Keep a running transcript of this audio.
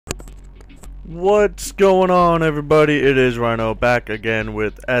What's going on, everybody? It is Rhino back again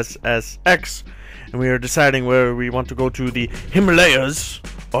with SSX, and we are deciding where we want to go to the Himalayas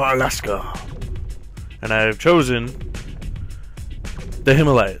or Alaska. And I have chosen the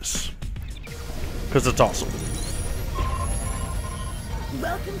Himalayas because it's awesome.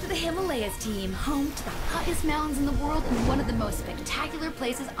 Welcome to the Himalayas, team, home to the hottest mountains in the world and one of the most spectacular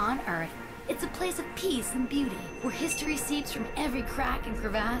places on Earth. It's a place of peace and beauty, where history seeps from every crack and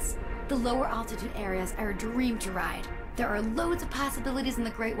crevasse. The lower altitude areas are a dream to ride. There are loads of possibilities in the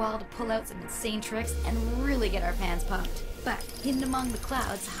Great Wall to pull out some insane tricks and really get our fans pumped. But hidden among the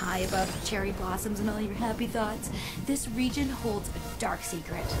clouds, high above the cherry blossoms and all your happy thoughts, this region holds a dark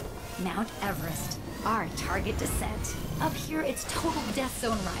secret. Mount Everest, our target descent. Up here, it's total death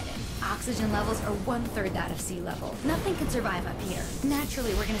zone riding. Oxygen levels are 1/3 that of sea level. Nothing can survive up here.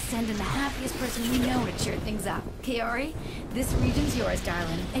 Naturally, we're gonna send in the happiest person we know to cheer things up. Kaori, this region's yours,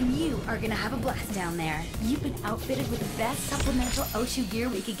 darling, and you are gonna have a blast down there. You've been outfitted with the best supplemental Oshu gear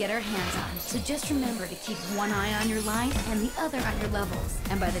we could get our hands on, so just remember to keep one eye on your line and the other on your levels.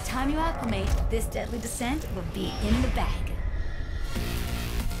 And by the time you acclimate, this deadly descent will be in the bag.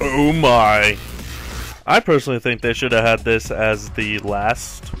 Oh my. I personally think they should have had this as the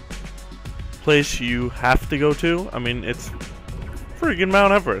last place you have to go to. I mean, it's freaking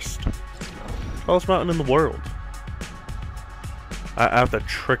Mount Everest. Tallest mountain in the world. I have to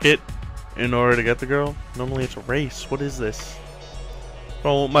trick it in order to get the girl. Normally it's a race. What is this?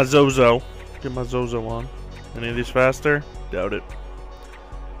 Oh, my Zozo. Get my Zozo on. Any of these faster? Doubt it.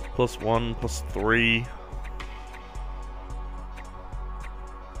 +1, +3.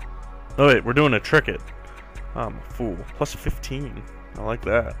 Oh wait, we're doing a trick it. I'm a fool. +15. I like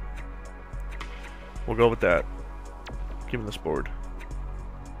that. We'll go with that. Give me this board.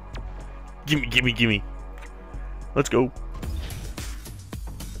 Gimme, gimme, gimme. Let's go.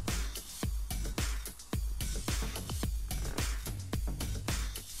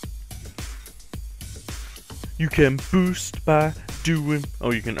 You can boost by doing...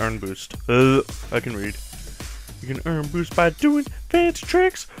 Oh, you can earn boost. I can read. You can earn boost by doing fancy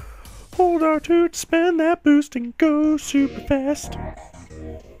tricks. Hold R2 to spend that boost and go super fast.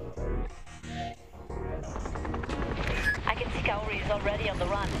 I can see Kaori is already on the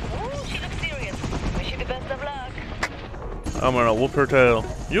run. Ooh, she looks serious. Wish you the best of luck. I'm gonna whoop her tail.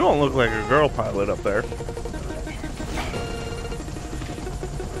 You don't look like a girl pilot up there.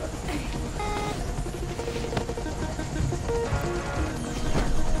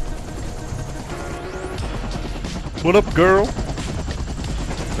 What up, girl?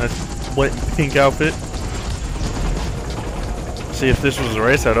 Nice white and pink outfit. See, if this was a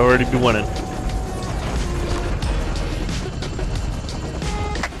race, I'd already be winning.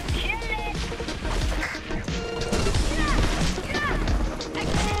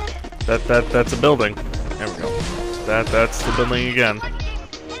 That's a building. There we go. That's the building again.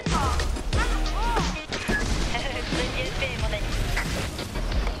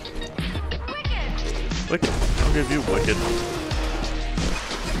 Wicked. I'll give you wicked.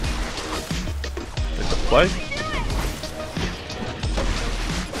 Take the play.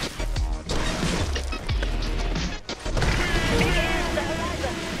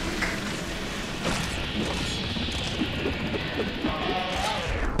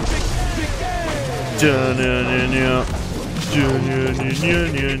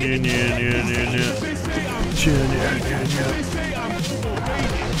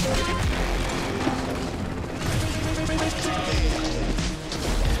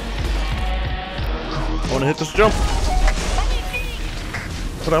 I want to hit this jump,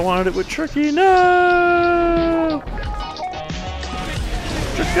 but I wanted it with tricky. No,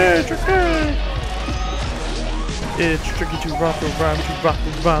 tricky. It's tricky to rock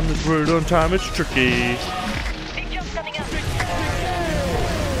around this word on time. It's tricky.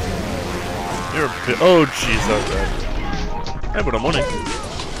 You're a bit. Oh, jeez, that was bad. Hey, but I'm winning.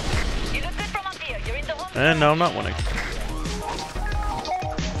 And now I'm not winning.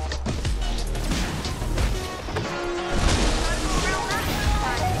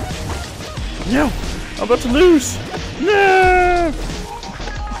 No! I'm about to lose! No!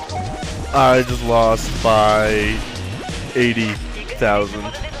 I just lost by 80,000.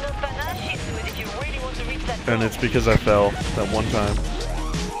 And it's because I fell that one time.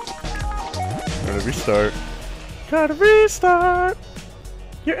 Gotta restart. Gotta restart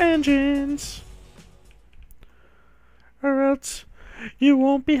your engines, or else you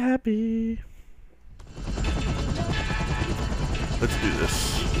won't be happy. Let's do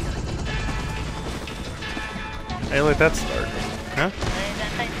this. How you like that start? Huh?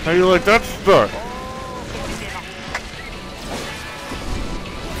 How you like that start?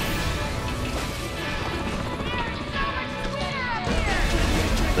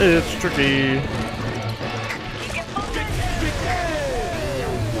 It's tricky.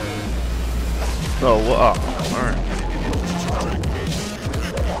 Oh, alright.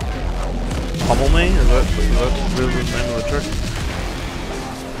 Pummel me? Is that really the name of the trick?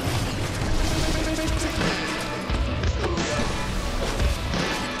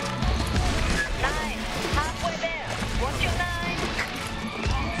 Halfway there. What's your 9?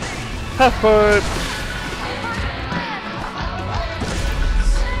 Half pipe!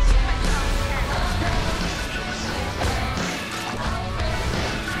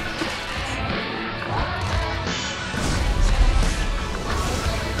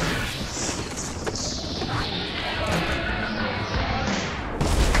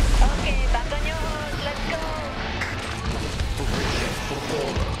 Okay, back on your horse. Let's go.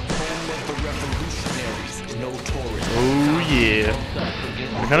 Oh yeah.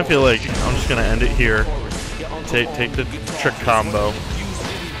 I kind of feel like I'm just gonna end it here. Take the trick combo.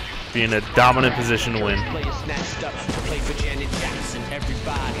 Be in a dominant position to win.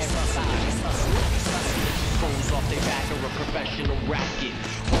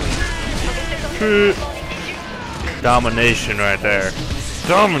 Domination right there.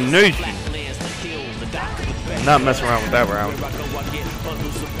 Domination. Not messing around with that round.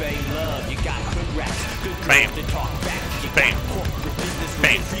 Bam. Bam.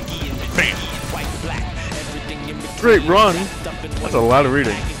 Bam. Bam. Great run. That's a lot of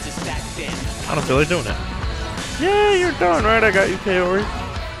reading. I don't feel like doing it. Yeah, you're done, right? I got you, Kaori.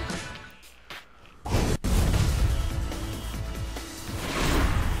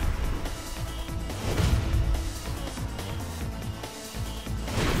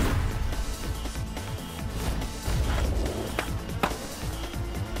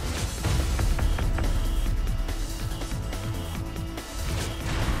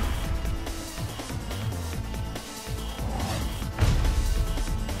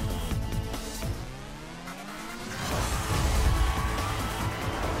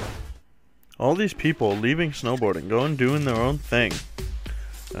 All these people leaving snowboarding, going doing their own thing.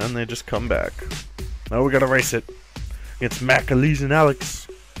 And they just come back. Now we gotta race it. It's Mac, Elise, and Alex.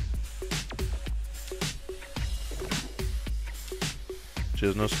 She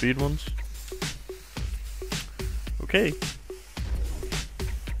has no speed ones. Okay.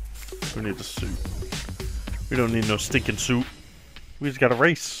 We need a suit. We don't need no stinking suit. We just gotta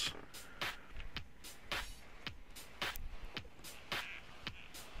race.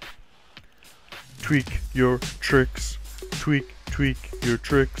 Tweak your tricks. Tweak your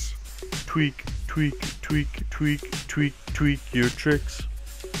tricks. Tweak your tricks.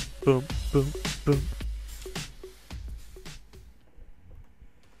 Boom, boom, boom.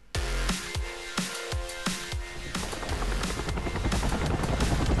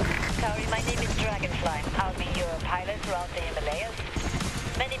 Kaori, my name is Dragonfly. I'll be your pilot throughout the Himalayas.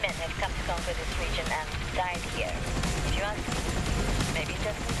 Many men have come to conquer this region and died here. If you ask me, maybe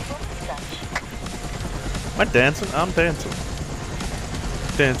just a woman's touch. Am I dancing? I'm dancing.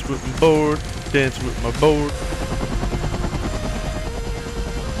 Dance with my board. Dance with my board.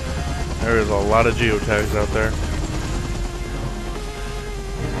 There is a lot of geotags out there.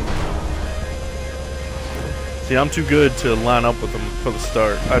 See, I'm too good to line up with them for the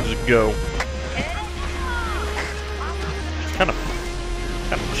start. I just go. It's kind of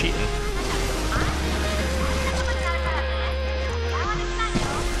cheating.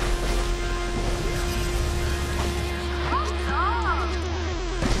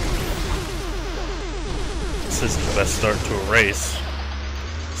 This isn't the best start to a race.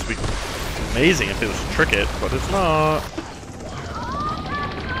 This would be amazing if it was a trick it, but it's not.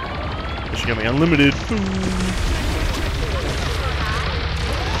 She got me unlimited.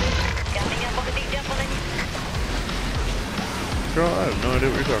 Girl, I have no idea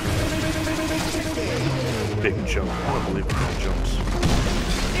what you're talking about. Big jump. I don't believe in big jumps.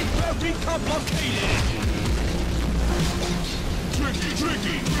 It's very complicated. Tricky.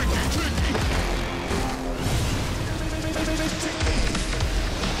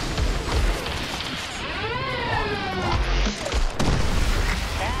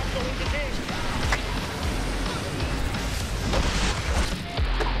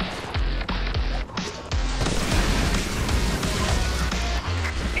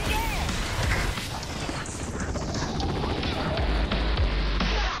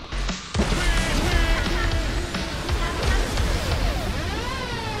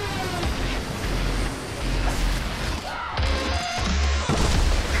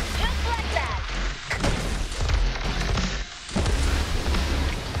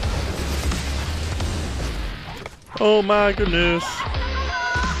 Oh my goodness.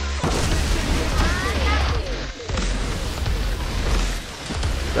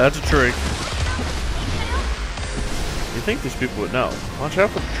 That's a tree. You think these people would know? Watch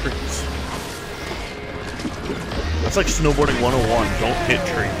out for the trees. That's like snowboarding 101. Don't hit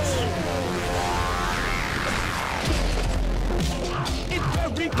trees.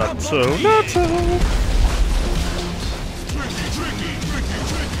 Not so, not so.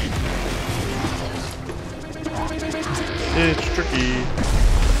 It's tricky.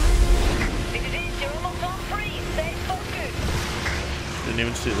 Didn't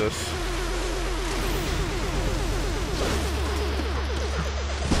even see this.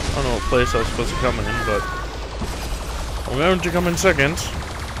 I don't know what place I was supposed to come in, but I'm going to come in second.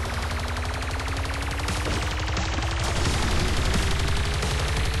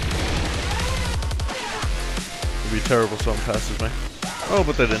 It'd be terrible if someone passes me. Oh,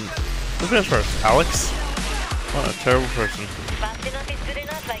 but they didn't. Who finished first? Alex? What a terrible person.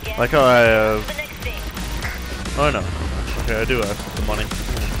 Like how I oh, I know. Okay, I do have the money.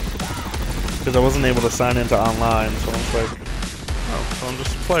 Because I wasn't able to sign into online, so I was like, oh, so I'm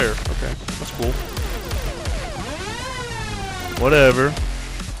just a player. Okay, that's cool. Whatever.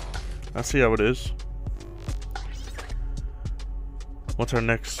 I see how it is. What's our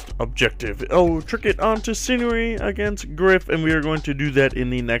next objective? Oh, trick it onto scenery against Griff, and we are going to do that in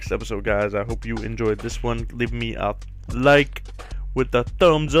the next episode, guys. I hope you enjoyed this one. Leave me a like with a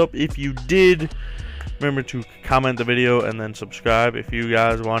thumbs up if you did. Remember to comment the video and then subscribe if you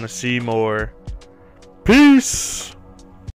guys want to see more. Peace!